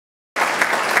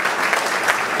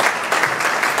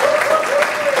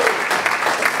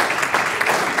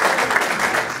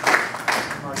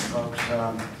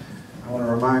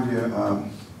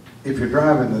if you're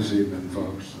driving this evening,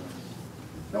 folks,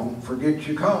 don't forget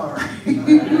your car. You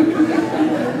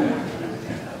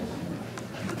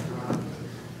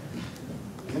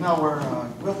know,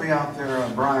 we'll be out there,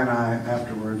 Brian and I,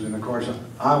 afterwards, and of course,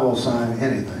 I will sign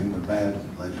anything but bad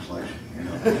legislation, you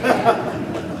know.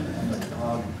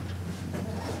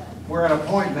 We're at a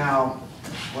point now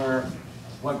where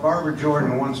what Barbara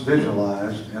Jordan once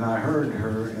visualized, and I heard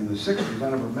her in the 60s, I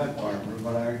never met Barbara,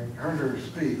 but I heard her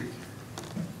speak,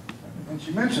 and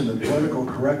she mentioned that political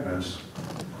correctness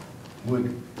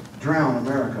would drown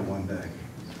America one day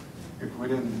if we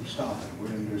didn't stop it, we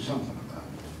didn't do something about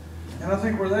it. And I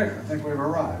think we're there. I think we've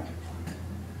arrived.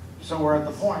 So we're at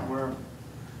the point where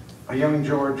a young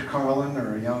George Carlin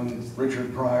or a young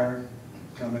Richard Pryor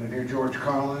come in here. George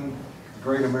Carlin, a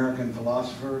great American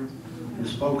philosopher who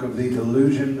spoke of the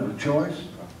delusion of choice.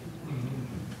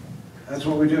 That's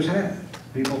what we just had.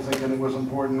 People thinking it was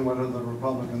important whether the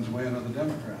Republicans win or the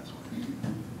Democrats win.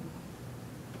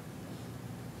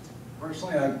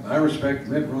 Personally, I respect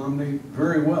Mitt Romney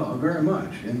very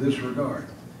much in this regard.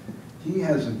 He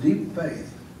has a deep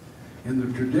faith in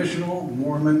the traditional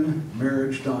Mormon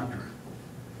marriage doctrine.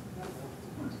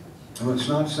 And it's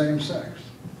not same-sex,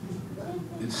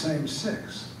 it's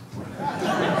same-sex.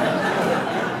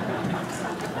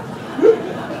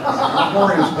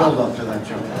 Glorious build-up to that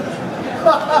joke.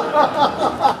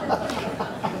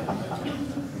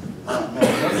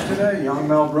 Mel Brooks today, young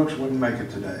Mel Brooks wouldn't make it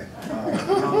today.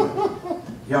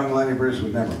 Young Lenny Bruce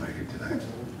would never make it today.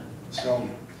 So,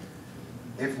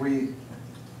 if we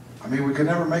could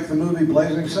never make the movie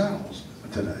Blazing Saddles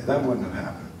today. That wouldn't have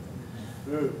happened.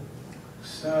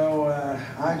 So,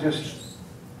 I just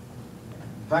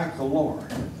thank the Lord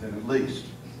that at least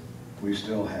we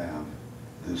still have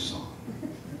this song.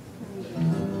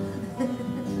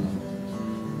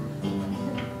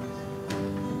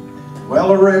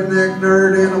 Well, a redneck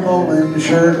nerd in a bowling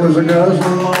shirt was a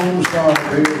guzzling Lone Star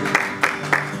beer,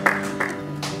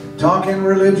 talking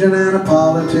religion and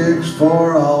politics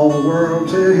for all the world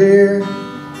to hear.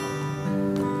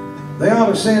 They ought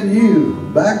to send you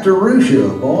back to Russia,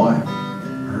 boy,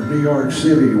 or New York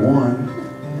City, one.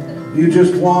 You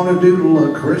just want to doodle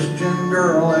a Christian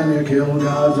girl and you kill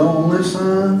God's only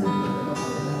son.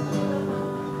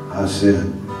 I said,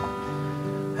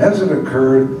 has it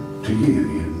occurred to you,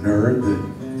 you nerd, that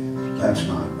that's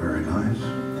not very nice?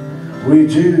 We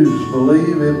Jews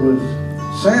believe it was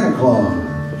Santa Claus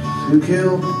who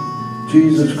killed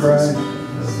Jesus Christ.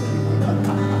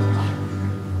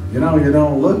 You know, you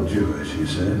don't look Jewish, he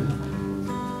said.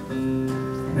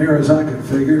 Near as I could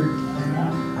figure,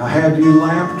 I had you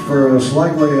lamped for a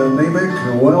slightly anemic,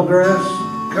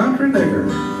 well-dressed country nigger.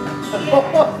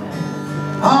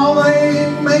 Oh, they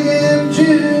ain't making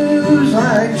Jews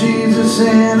like Jesus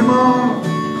anymore.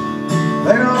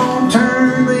 They don't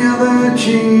turn the other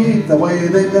cheek the way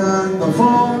they done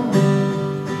before.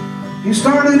 He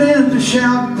started into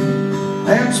shouting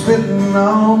and spitting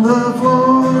on the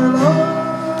floor.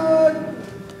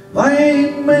 Lord, they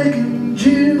ain't making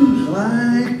Jews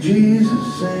like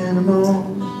Jesus anymore.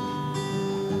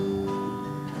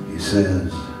 He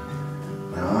says,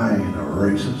 now I ain't a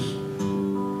racist,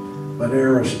 but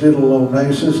Aristotle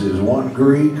Onassis is one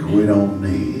Greek we don't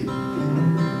need.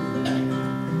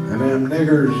 And them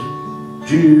niggers,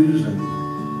 Jews, and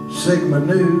Sigma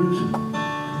News,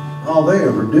 all they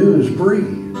ever do is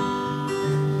breed.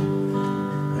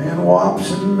 And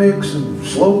wops and mix and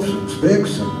slopes and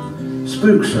spicks and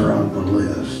spooks are on the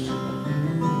list.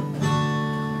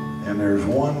 And there's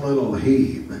one little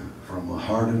Hebe from the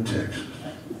heart of Texas.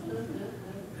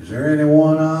 Is there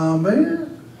anyone I met?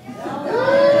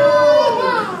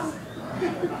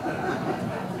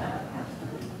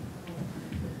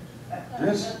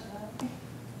 This,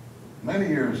 many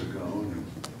years ago, in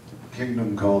a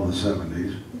kingdom called the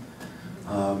 70s,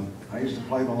 I used to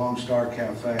play the Lone Star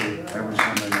Cafe every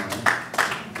Sunday night,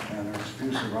 and there's a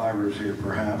few survivors here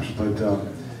perhaps, but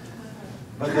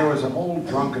there was an old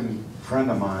drunken friend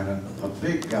of mine, a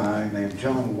big guy named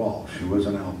John Walsh, who was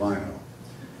an albino.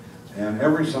 And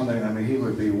every Sunday, I mean, he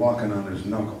would be walking on his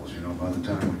knuckles, you know, by the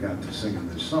time we got to singing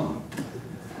this song.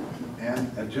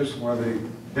 And at just where the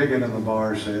bigot in the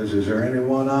bar says, is there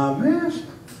anyone I missed?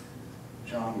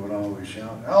 John would always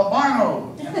shout,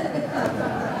 albino!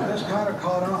 This kind of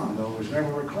caught on, though it was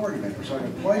never recorded anywhere, so I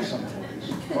could play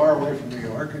someplace far away from New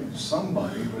York, and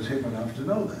somebody was hip enough to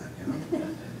know that, you know?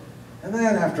 And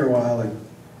then after a while, it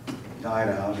died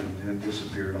out and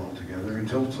disappeared altogether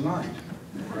until tonight.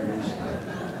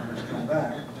 It's come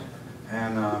back.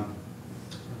 And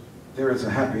there is a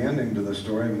happy ending to the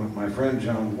story. My friend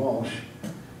John Walsh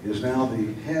is now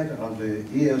the head of the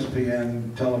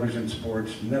ESPN television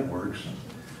sports networks.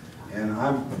 And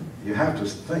you have to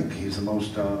think he's the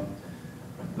most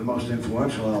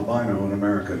influential albino in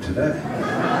America today.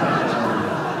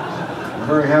 I'm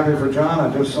very happy for John. I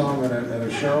just saw him at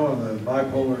a show on the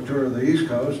bipolar tour of the East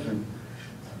Coast, and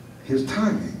his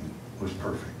timing was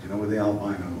perfect, you know, with the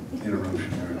albino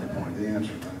interruption there at the point. The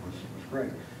answer was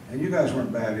great. And you guys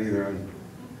weren't bad either. I'd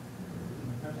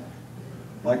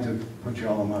like to put you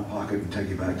all in my pocket and take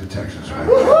you back to Texas. Right?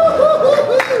 So,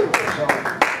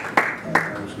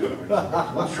 that was good.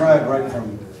 Let's try it right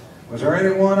from, was there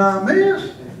anyone I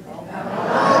missed?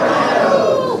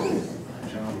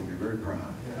 John would be very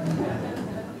proud.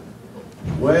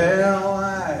 Well,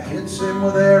 I hits him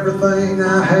with everything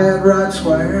I had right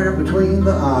square between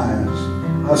the eyes.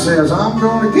 I says, I'm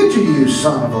gonna get you, you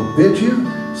son of a bitch, you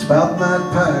spouting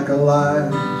that pack of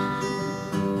lies.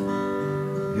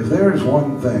 If there's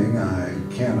one thing I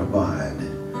can't abide,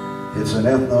 it's an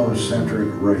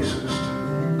ethnocentric racist.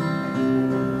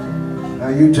 Now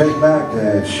you take back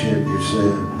that shit you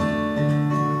said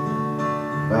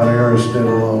about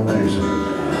Aristotle Onassis.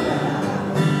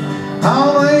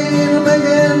 All ain't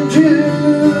making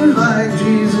Jews like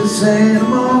Jesus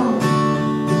anymore.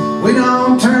 We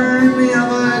don't turn the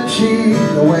other cheek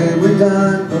the way we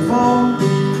done before.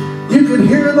 You could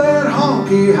hear that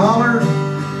honky holler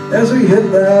as we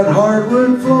hit that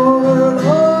hardwood floor.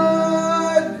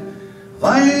 Lord,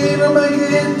 they ain't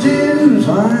making Jews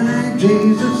like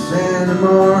Jesus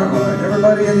anymore. All right,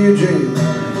 everybody in Eugene.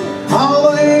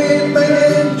 Oh, they ain't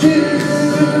making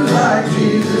Jews like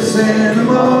Jesus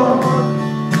anymore.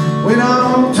 We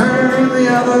don't turn the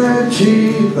other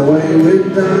cheek the way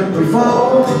we've done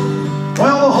before.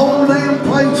 Well, the whole damn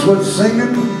place was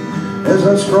singing as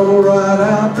I strolled right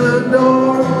out the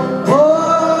door. Oh,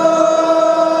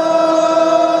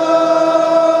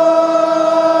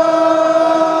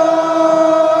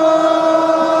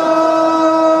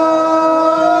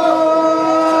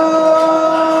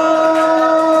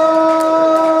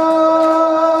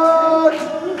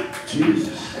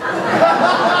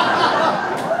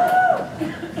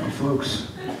 folks,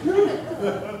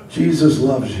 Jesus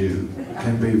loves you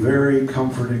can be very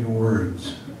comforting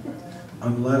words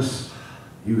unless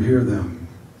you hear them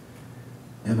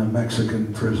in a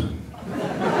Mexican prison.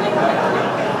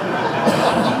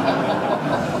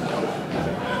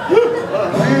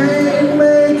 Ain't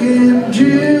making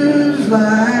Jews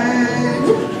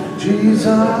like Jesus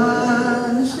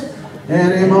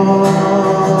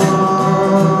anymore.